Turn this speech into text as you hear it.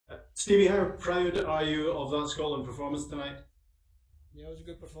Stevie, how proud are you of that Scotland performance tonight? Yeah, it was a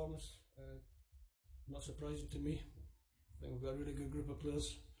good performance. Not surprising to me. I think we've got a really good group of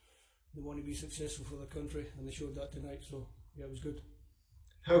players. They want to be successful for their country, and they showed that tonight. So yeah, it was good.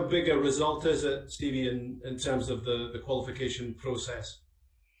 How big a result is it, Stevie, in terms of the qualification process?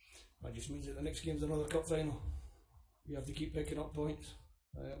 That just means that the next game's another cup final. We have to keep picking up points.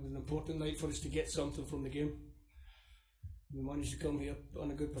 It was an important night for us to get something from the game. We managed to come here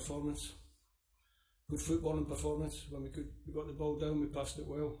on a good performance, good footballing performance. When we got the ball down, we passed it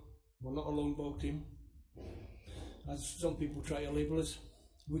well. We're not a long ball team, as some people try to label us.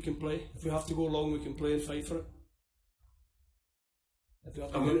 We can play. If we have to go long, we can play and fight for it. If we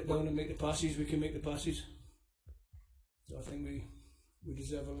have to get it down and make the passes, we can make the passes. So I think we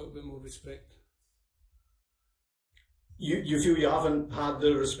deserve a little bit more respect. You feel you haven't had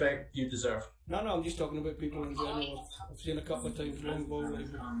the respect you deserve? No, I'm just talking about people in general. I've seen a couple of times long ball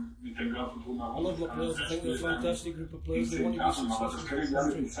label. I love my players. I think they're a fantastic group of players. They want to be successful. These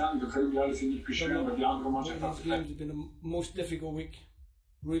games have been the most difficult week.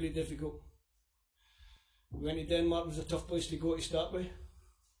 Really difficult. We went to Denmark. It was a tough place to go to start with.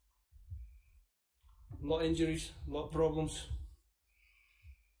 A lot of injuries, a lot of problems.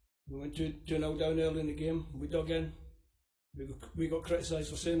 We went 2-0 down early in the game. We dug in. We got criticised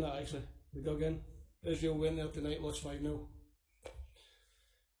for saying that, actually. We dug in. Israel went there tonight, lost 5-0.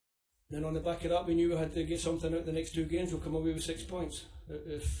 Then on the back of that, we knew we had to get something out the next two games. We'll come away with 6 points.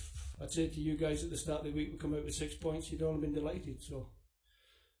 If I'd said to you guys at the start of the week we'd come out with 6 points, you'd all have been delighted. So,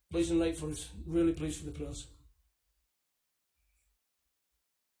 pleasing night for us. Really pleased for the players.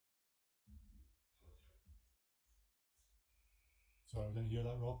 Sorry, I didn't hear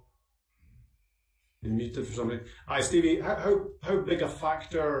that, Rob. You're muted for something. Hi, Stevie. How big a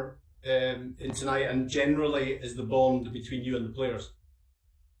factor in tonight and generally is the bond between you and the players?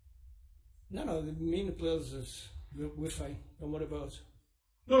 No, me and the players we're fine. Don't worry about us.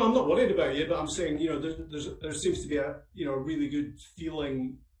 No, I'm not worried about you, but I'm saying there seems to be a really good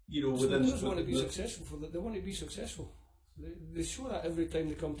feeling within. The players want to be successful for that. They want to be successful. They show that every time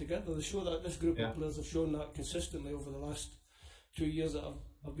they come together. They show that this group of players have shown that consistently over the last 2 years that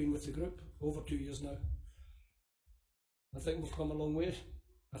I've been with the group, over 2 years now. I think we've come a long way.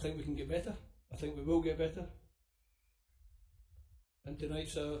 I think we can get better. I think we will get better. And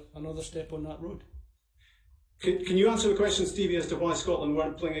tonight's another step on that road. Can you answer the question, Stevie, as to why Scotland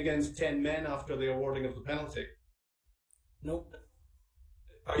weren't playing against 10 men after the awarding of the penalty? No.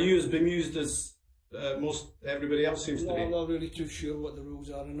 Are you as bemused as most everybody else seems to be? I'm not really too sure what the rules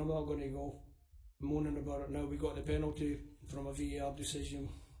are, and I'm not going to go moaning about it now. We got the penalty from a VAR decision.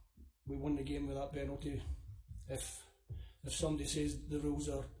 We won the game with that penalty. If somebody says the rules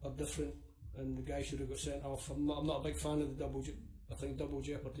are different and the guy should have got sent off, I'm not a big fan of the I think double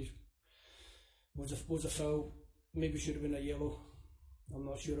jeopardy was a foul. Maybe should have been a yellow. I'm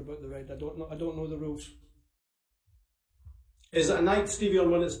not sure about the red. I don't know the rules. Is it a night, Stevie,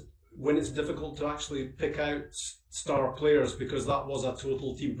 on when it's difficult to actually pick out star players because that was a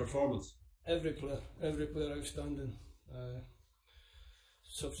total team performance? Every player outstanding.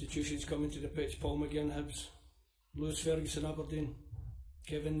 Substitutions coming to the pitch: Paul McGinn, Hibs; Lewis Ferguson, Aberdeen;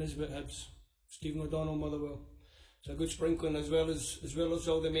 Kevin Nisbet, Hibs; Stephen O'Donnell, Motherwell. It's a good sprinkling as well as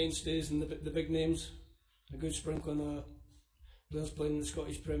all the mainstays and the big names. A good sprinkling of players playing in the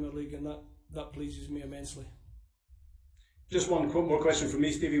Scottish Premier League, and that pleases me immensely. Just one more question from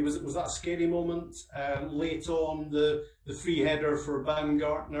me, Stevie. Was that a scary moment late on the free header for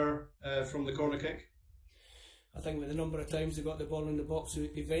Baumgartner from the corner kick? I think with the number of times they got the ball in the box,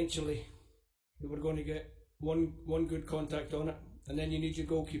 eventually they were going to get one good contact on it, and then you need your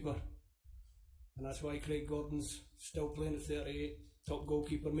goalkeeper. And that's why Craig Gordon's still playing at 38, top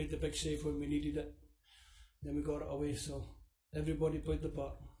goalkeeper, made the big save when we needed it. Then we got it away, so everybody played the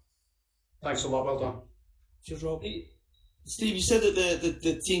part. Thanks a lot, well done. Cheers, Rob. Steve, you said that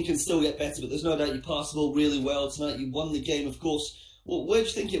the team can still get better, but there's no doubt you passed the ball really well tonight. You won the game, of course. Well, where do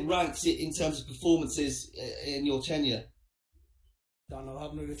you think it ranks in terms of performances in your tenure? Don't know, I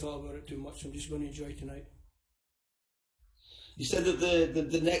haven't really thought about it too much. I'm just going to enjoy tonight. You said that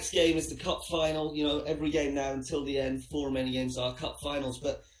the next game is the cup final. You know, every game now until the end, 4 remaining games are cup finals.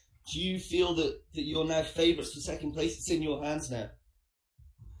 But do you feel that you're now favourites for second place? It's in your hands now.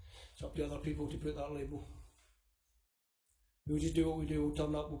 It's up to other people to put that label. We'll just do what we do. We'll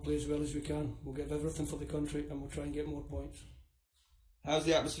turn up, we'll play as well as we can. We'll give everything for the country, and we'll try and get more points. How's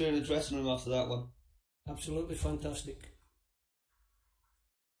the atmosphere in the dressing room after that one? Absolutely fantastic.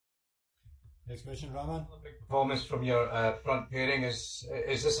 Next question, Rahman. A big performance from your front pairing.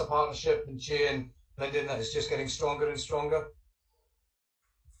 Is this a partnership in Che and Lyndon that is just getting stronger and stronger?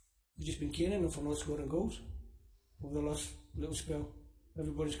 we've just been caning them for not scoring goals over the last little spell.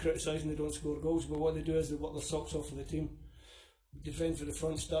 Everybody's criticising they don't score goals, but what they do is they work their socks off for the team. Defend for the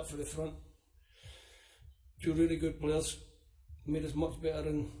front, start for the front. Two really good players, made us much better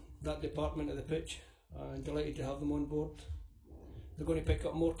in that department of the pitch, and delighted to have them on board. They're going to pick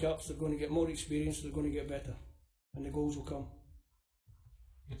up more caps, they're going to get more experience, they're going to get better, and the goals will come.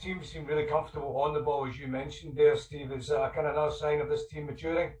 Your team seemed really comfortable on the ball, as you mentioned there, Steve. Is that a kind of another sign of this team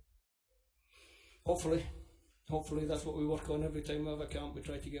maturing? Hopefully that's what we work on every time we have a camp. We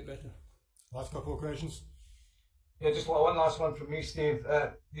try to get better. Last couple of questions. Yeah, just one last one from me, Steve.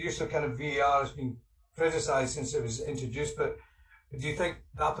 The use of kind of VAR has been criticised since it was introduced, but do you think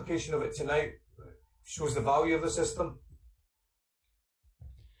the application of it tonight shows the value of the system?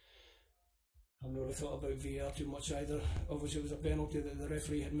 I've not really thought about VAR too much either. Obviously it was a penalty that the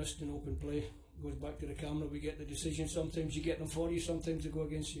referee had missed in open play. Goes back to the camera, we get the decision. Sometimes you get them for you, sometimes they go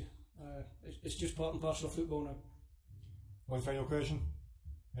against you. It's just part and parcel of football now. One final question.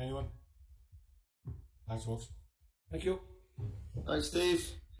 Anyone? Thanks, folks. Thank you. Thanks,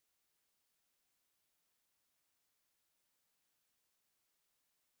 Steve.